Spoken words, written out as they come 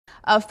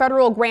A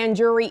federal grand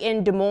jury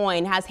in Des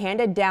Moines has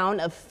handed down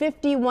a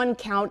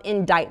 51-count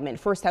indictment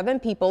for 7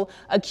 people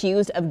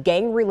accused of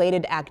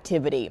gang-related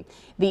activity.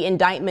 The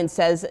indictment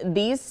says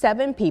these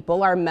 7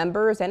 people are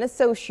members and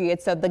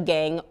associates of the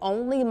gang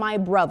Only My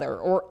Brother,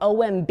 or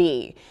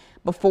OMB.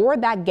 Before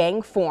that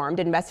gang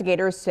formed,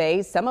 investigators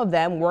say some of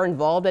them were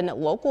involved in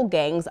local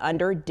gangs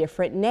under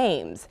different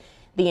names.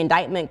 The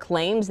indictment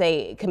claims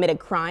they committed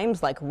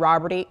crimes like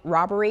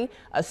robbery,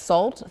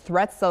 assault,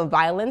 threats of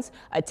violence,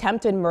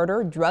 attempted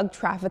murder, drug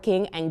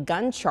trafficking, and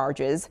gun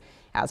charges.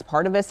 As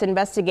part of this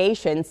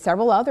investigation,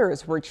 several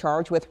others were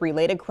charged with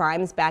related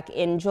crimes back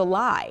in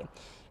July.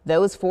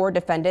 Those 4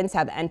 defendants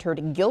have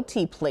entered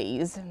guilty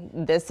pleas.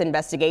 This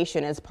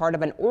investigation is part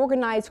of an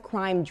organized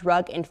crime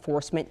drug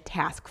enforcement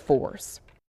task force.